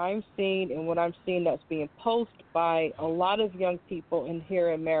what I'm seeing and what I'm seeing that's being posted by a lot of young people in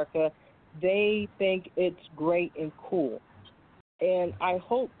here in America, they think it's great and cool. And I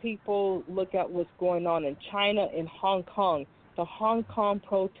hope people look at what's going on in China and Hong Kong. The Hong Kong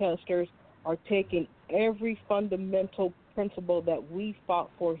protesters are taking every fundamental principle that we fought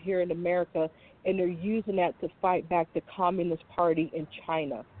for here in America, and they're using that to fight back the Communist Party in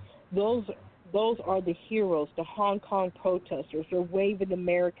China. Those are the heroes, the Hong Kong protesters. They're waving the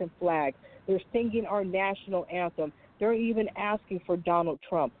American flag. They're singing our national anthem. They're even asking for Donald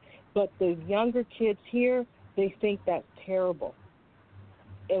Trump. But the younger kids here, they think that's terrible.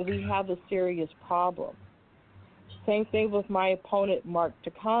 And we have a serious problem. Same thing with my opponent, Mark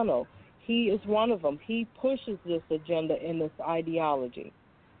Takano. He is one of them. He pushes this agenda and this ideology.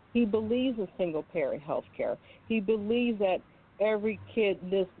 He believes in single-parent health care. He believes that every kid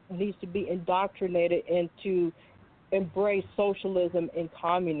needs to be indoctrinated and to embrace socialism and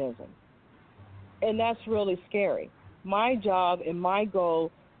communism. And that's really scary. My job and my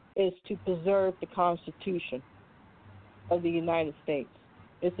goal is to preserve the Constitution of the United States,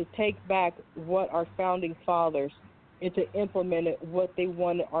 is to take back what our founding fathers and to implement it what they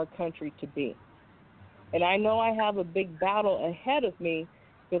wanted our country to be. And I know I have a big battle ahead of me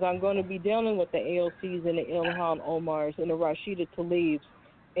because I'm going to be dealing with the AOCs and the Ilhan Omars and the Rashida Tlaibs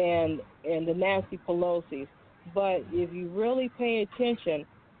and the Nancy Pelosi's. But if you really pay attention,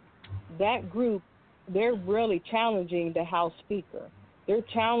 that group, they're really challenging the House Speaker. They're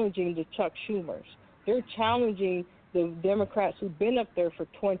challenging the Chuck Schumers. They're challenging the Democrats who've been up there for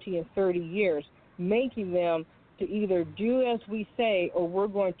 20 and 30 years, making them to either do as we say or we're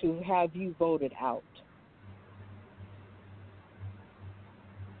going to have you voted out.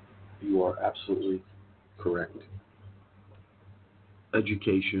 You are absolutely correct.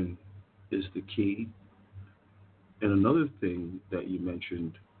 Education is the key. And another thing that you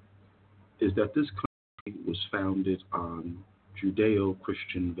mentioned is that this country was founded on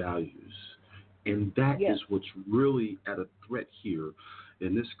Judeo-Christian values. And that Yes. is what's really at a threat here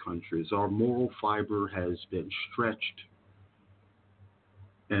in this country, is our moral fiber has been stretched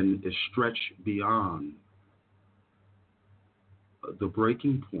and is stretched beyond the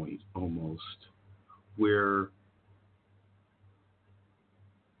breaking point almost, where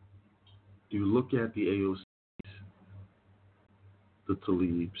you look at the AOCs, the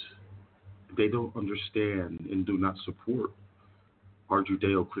Tlaibs, they don't understand and do not support our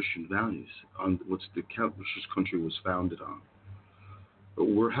Judeo-Christian values on which this country was founded on.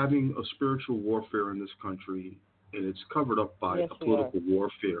 We're having a spiritual warfare in this country, and it's covered up by Yes, a political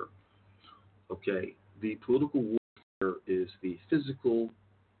warfare. Okay, the political warfare is the physical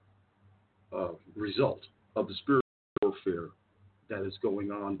result of the spiritual warfare that is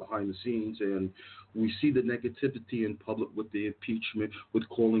going on behind the scenes, and we see the negativity in public with the impeachment, with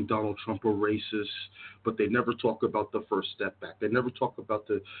calling Donald Trump a racist, but they never talk about the First Step Back. They never talk about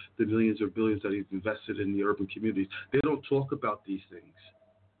the millions or billions that he's invested in the urban communities. They don't talk about these things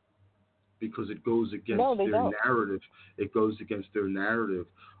because it goes against their narrative. It goes against their narrative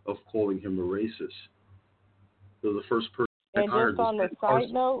of calling him a racist. So the first person and just on the side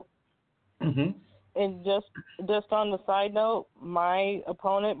note, and just on the side note, my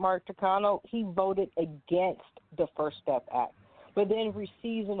opponent, Mark Takano, he voted against the First Step Act, but then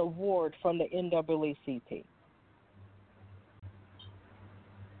receives an award from the NAACP.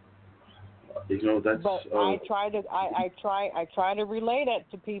 You know, that's. But I try to relay that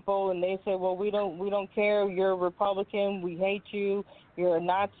to people, and they say, "Well, we don't care. You're a Republican. We hate you. You're a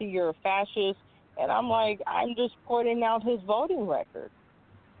Nazi. You're a fascist." And I'm like, I'm just pointing out his voting record.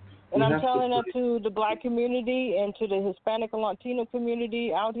 And I'm telling that to the black community and to the Hispanic and Latino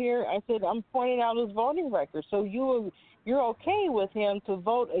community out here. I said, I'm pointing out his voting record. So you're okay with him to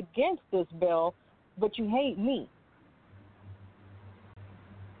vote against this bill, but you hate me.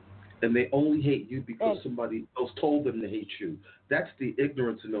 And they only hate you because somebody else told them to hate you. That's the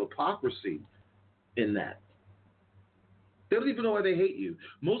ignorance and the hypocrisy in that. They don't even know why they hate you.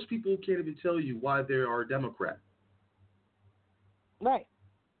 Most people can't even tell you why they are a Democrat. Right.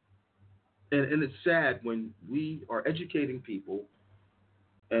 And it's sad when we are educating people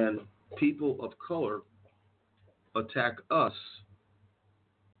and people of color attack us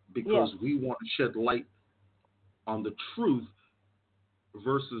because we want to shed light on the truth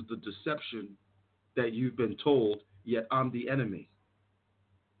versus the deception that you've been told, yet I'm the enemy.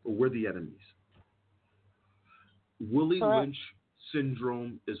 Or we're the enemies. Willie Lynch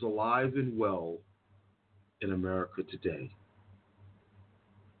syndrome is alive and well in America today.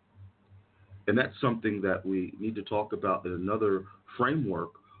 And that's something that we need to talk about in another framework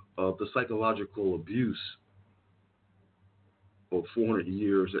of the psychological abuse of 400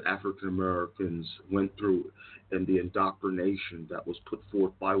 years that African Americans went through and the indoctrination that was put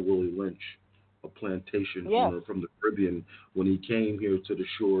forth by Willie Lynch, a plantation owner from the Caribbean, when he came here to the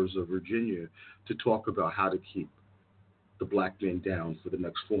shores of Virginia to talk about how to keep the black man down for the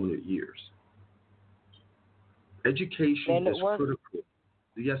next 400 years. Education is worked. critical.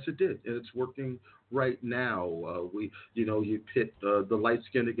 Yes, it did, and it's working right now. You pit the light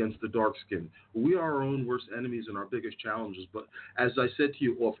skin against the dark skin. We are our own worst enemies and our biggest challenges. But as I said to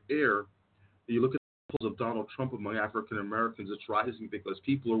you off air, you look at the polls of Donald Trump among African Americans, it's rising because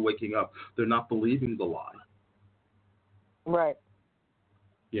people are waking up. They're not believing the lie. Right.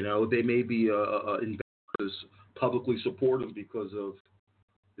 They may be investors publicly supportive because of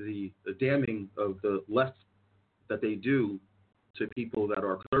the damning of the left that they do to people that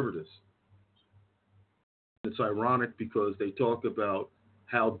are conservatives. It's ironic because they talk about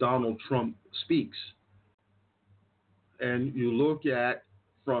how Donald Trump speaks. And you look at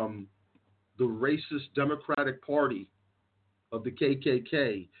from the racist Democratic Party of the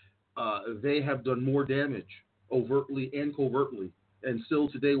KKK, they have done more damage overtly and covertly, and still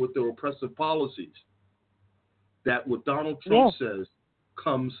today with their oppressive policies. That what Donald Trump says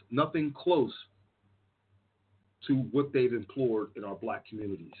comes nothing close to what they've implored in our black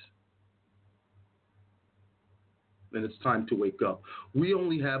communities. And it's time to wake up. We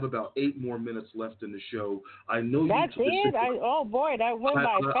only have about 8 more minutes left in the show. I know that's it. Oh boy, that went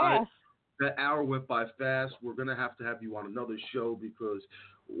by fast. That hour went by fast. We're going to have you on another show because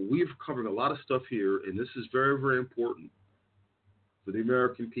we've covered a lot of stuff here, and this is very, very important for the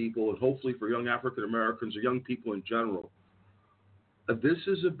American people and hopefully for young African Americans or young people in general. This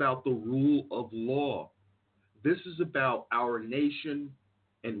is about the rule of law. This is about our nation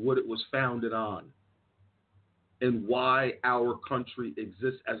and what it was founded on, and why our country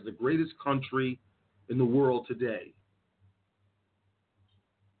exists as the greatest country in the world today.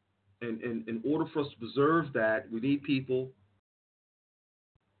 And in order for us to preserve that, we need people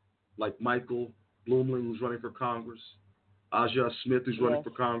like Michael Blumling, who's running for Congress, Aja Smith, who's running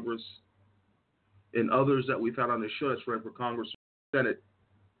for Congress, and others that we've had on the show that's running for Congress, Senate,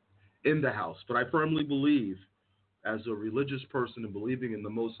 in the House. But I firmly believe, as a religious person and believing in the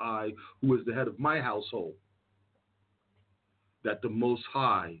Most High, who is the head of my household, that the Most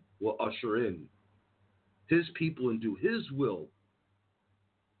High will usher in his people and do his will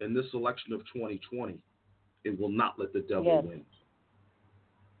in this election of 2020. It will not let the devil win.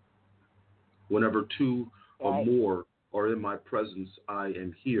 Whenever 2 or more are in my presence, I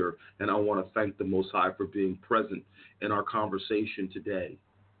am here. And I want to thank the Most High for being present in our conversation today.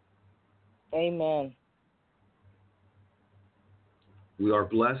 Amen. We are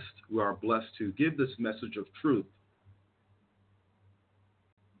blessed. We are blessed to give this message of truth.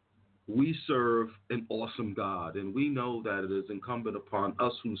 We serve an awesome God, and we know that it is incumbent upon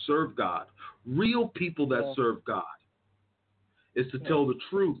us who serve God, real people that serve God, is to tell the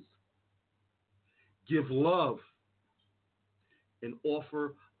truth, give love, and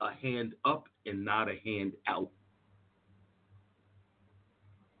offer a hand up and not a hand out.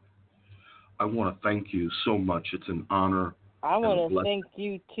 I want to thank you so much. It's an honor. I want to thank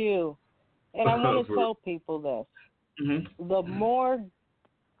you too. And I want to tell people this. Mm-hmm.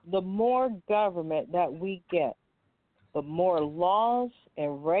 The more government that we get, the more laws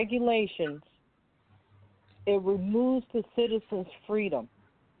and regulations, it removes the citizens' freedom.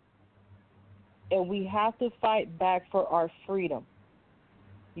 And we have to fight back for our freedom.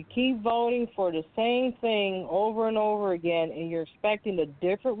 You keep voting for the same thing over and over again, and you're expecting a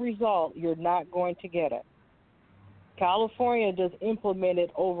different result, you're not going to get it. California just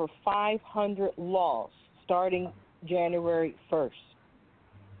implemented over 500 laws starting January 1st.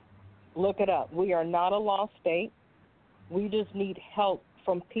 Look it up. We are not a law state. We just need help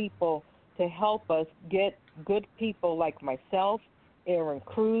from people to help us get good people like myself, Aaron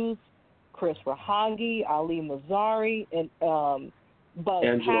Cruz, Chris Rahagi, Ali Mazzari, and Buzz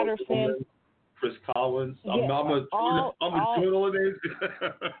Angela Patterson. Coleman, Chris Collins. Yes, I'm a journalist.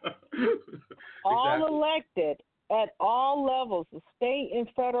 All elected at all levels, the state and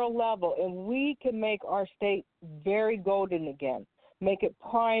federal level, and we can make our state very golden again. Make it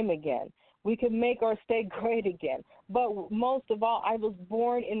prime again. We can make our state great again. But most of all, I was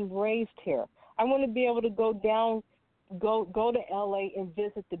born and raised here. I want to be able to go to LA and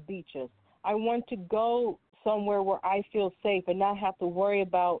visit the beaches. I want to go somewhere where I feel safe and not have to worry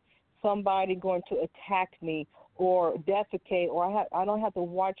about somebody going to attack me or defecate, or I don't have to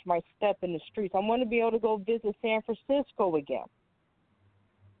watch my step in the streets. I want to be able to go visit San Francisco again.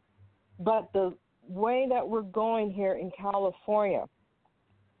 But the way that we're going here in California,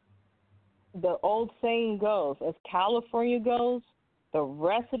 the old saying goes, as California goes, the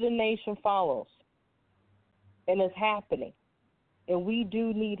rest of the nation follows. And it's happening. And we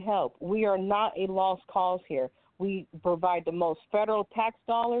do need help. We are not a lost cause here. We provide the most federal tax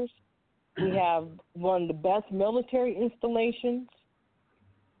dollars. We have one of the best military installations.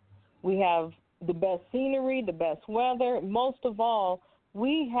 We have the best scenery, the best weather. Most of all,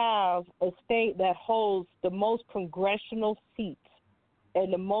 we have a state that holds the most congressional seats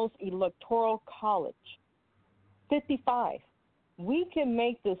and the most electoral college, 55. We can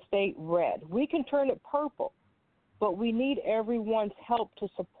make the state red. We can turn it purple, but we need everyone's help to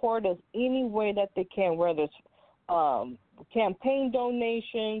support us any way that they can, whether it's campaign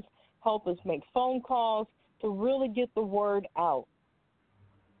donations, help us make phone calls to really get the word out.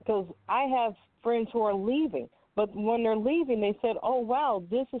 Because I have friends who are leaving, but when they're leaving, they said, oh, wow,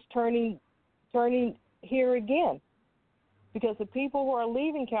 this is turning here again. Because the people who are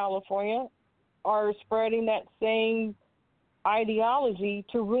leaving California are spreading that same ideology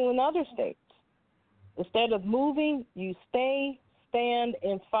to ruin other states. Instead of moving, you stay, stand,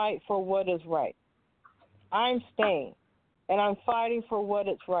 and fight for what is right. I'm staying, and I'm fighting for what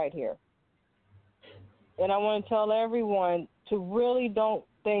is right here. And I want to tell everyone to really don't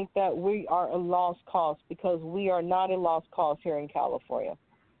think that we are a lost cause, because we are not a lost cause here in California.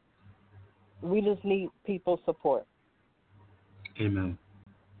 We just need people's support. Amen.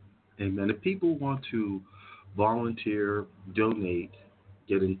 Amen. If people want to volunteer, donate,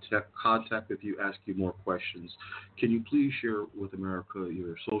 get in contact with you, ask you more questions, can you please share with America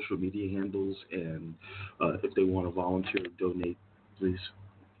your social media handles and if they want to volunteer or donate, please,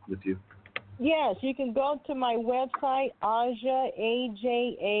 with you? Yes, you can go to my website, Aja,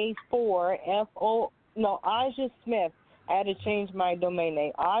 Aja Smith. I had to change my domain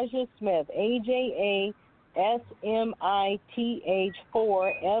name. Aja Smith,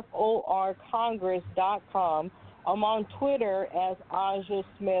 AJASMITH4FOR Congress.com. I'm on Twitter as Aja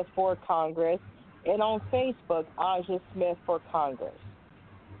Smith for Congress, and on Facebook, Aja Smith for Congress.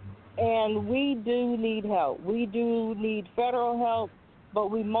 And we do need help. We do need federal help, but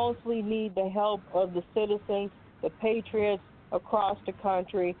we mostly need the help of the citizens, the patriots across the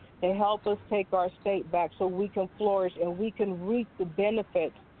country to help us take our state back so we can flourish and we can reap the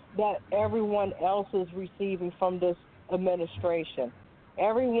benefits that everyone else is receiving from this administration.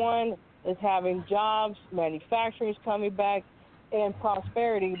 Everyone is having jobs, manufacturing is coming back, and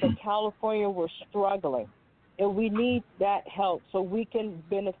prosperity, but California, we're struggling. And we need that help so we can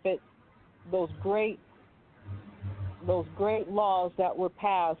benefit those great laws that were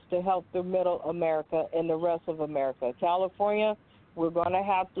passed to help the middle America and the rest of America. California, we're going to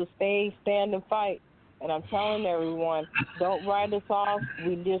have to stand and fight. And I'm telling everyone, don't write us off.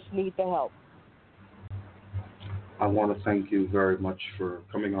 We just need the help. I want to thank you very much for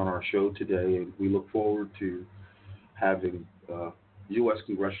coming on our show today, and we look forward to having U.S.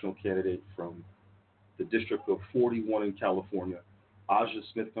 congressional candidate from the District of 41 in California, Aja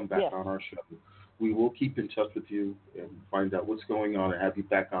Smith, come back on our show. We will keep in touch with you and find out what's going on and have you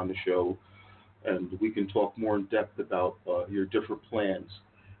back on the show, and we can talk more in depth about your different plans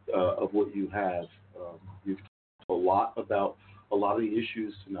of what you have. You've talked a lot about a lot of the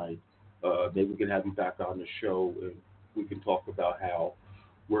issues tonight. Maybe we can have you back on the show and we can talk about how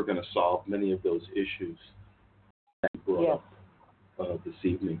we're going to solve many of those issues that you brought up this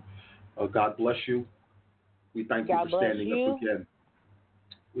evening. God bless you. We thank you for standing up again.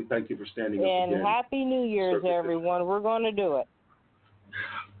 We thank you for standing up again. And Happy New Year's, everyone. We're going to do it.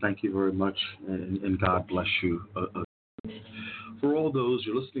 Thank you very much, and God bless you. For all those,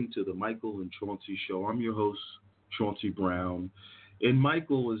 you're listening to the Michael and Chauncey Show. I'm your host, Chauncey Brown. And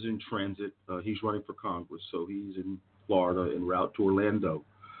Michael is in transit. He's running for Congress, so he's in Florida en route to Orlando.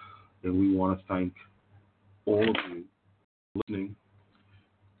 And we want to thank all of you listening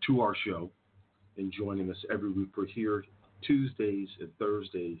to our show and joining us every week. We're here Tuesdays and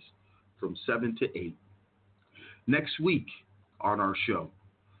Thursdays from 7 to 8. Next week on our show,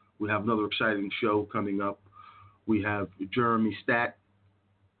 we have another exciting show coming up. We have Jeremy Statt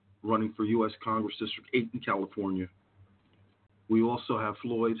running for U.S. Congress District 8 in California. We also have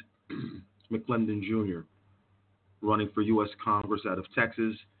Floyd McClendon Jr. running for U.S. Congress out of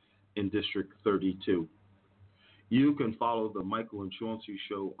Texas in District 32. You can follow the Michael and Chauncey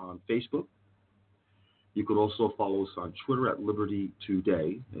Show on Facebook. You could also follow us on Twitter at Liberty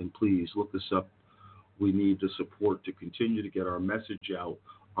Today, and please look us up. We need the support to continue to get our message out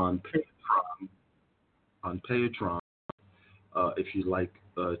on Payatron. If you'd like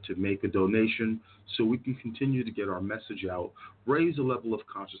to make a donation so we can continue to get our message out, raise a level of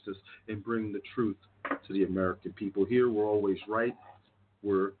consciousness, and bring the truth to the American people. Here, we're always right.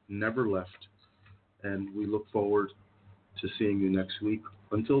 We're never left. And we look forward to seeing you next week.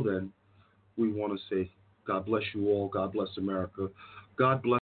 Until then, we want to say God bless you all. God bless America. God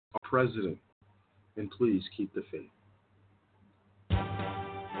bless our president. And please keep the faith.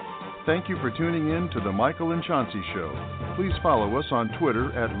 Thank you for tuning in to the Michael and Chauncey Show. Please follow us on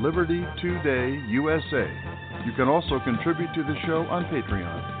Twitter at Liberty Today USA. You can also contribute to the show on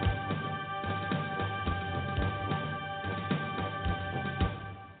Patreon.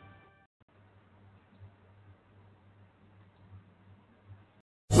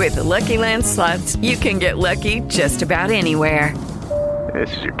 With the Lucky Land Slots, you can get lucky just about anywhere.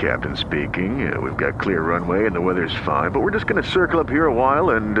 This is your captain speaking. We've got clear runway and the weather's fine, but we're just going to circle up here a while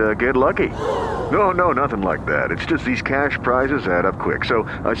and get lucky. No, nothing like that. It's just these cash prizes add up quick. So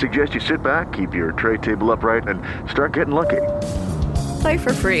I suggest you sit back, keep your tray table upright, and start getting lucky. Play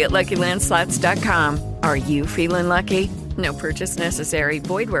for free at LuckyLandSlots.com. Are you feeling lucky? No purchase necessary.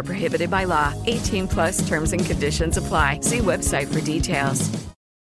 Void where prohibited by law. 18+ terms and conditions apply. See website for details.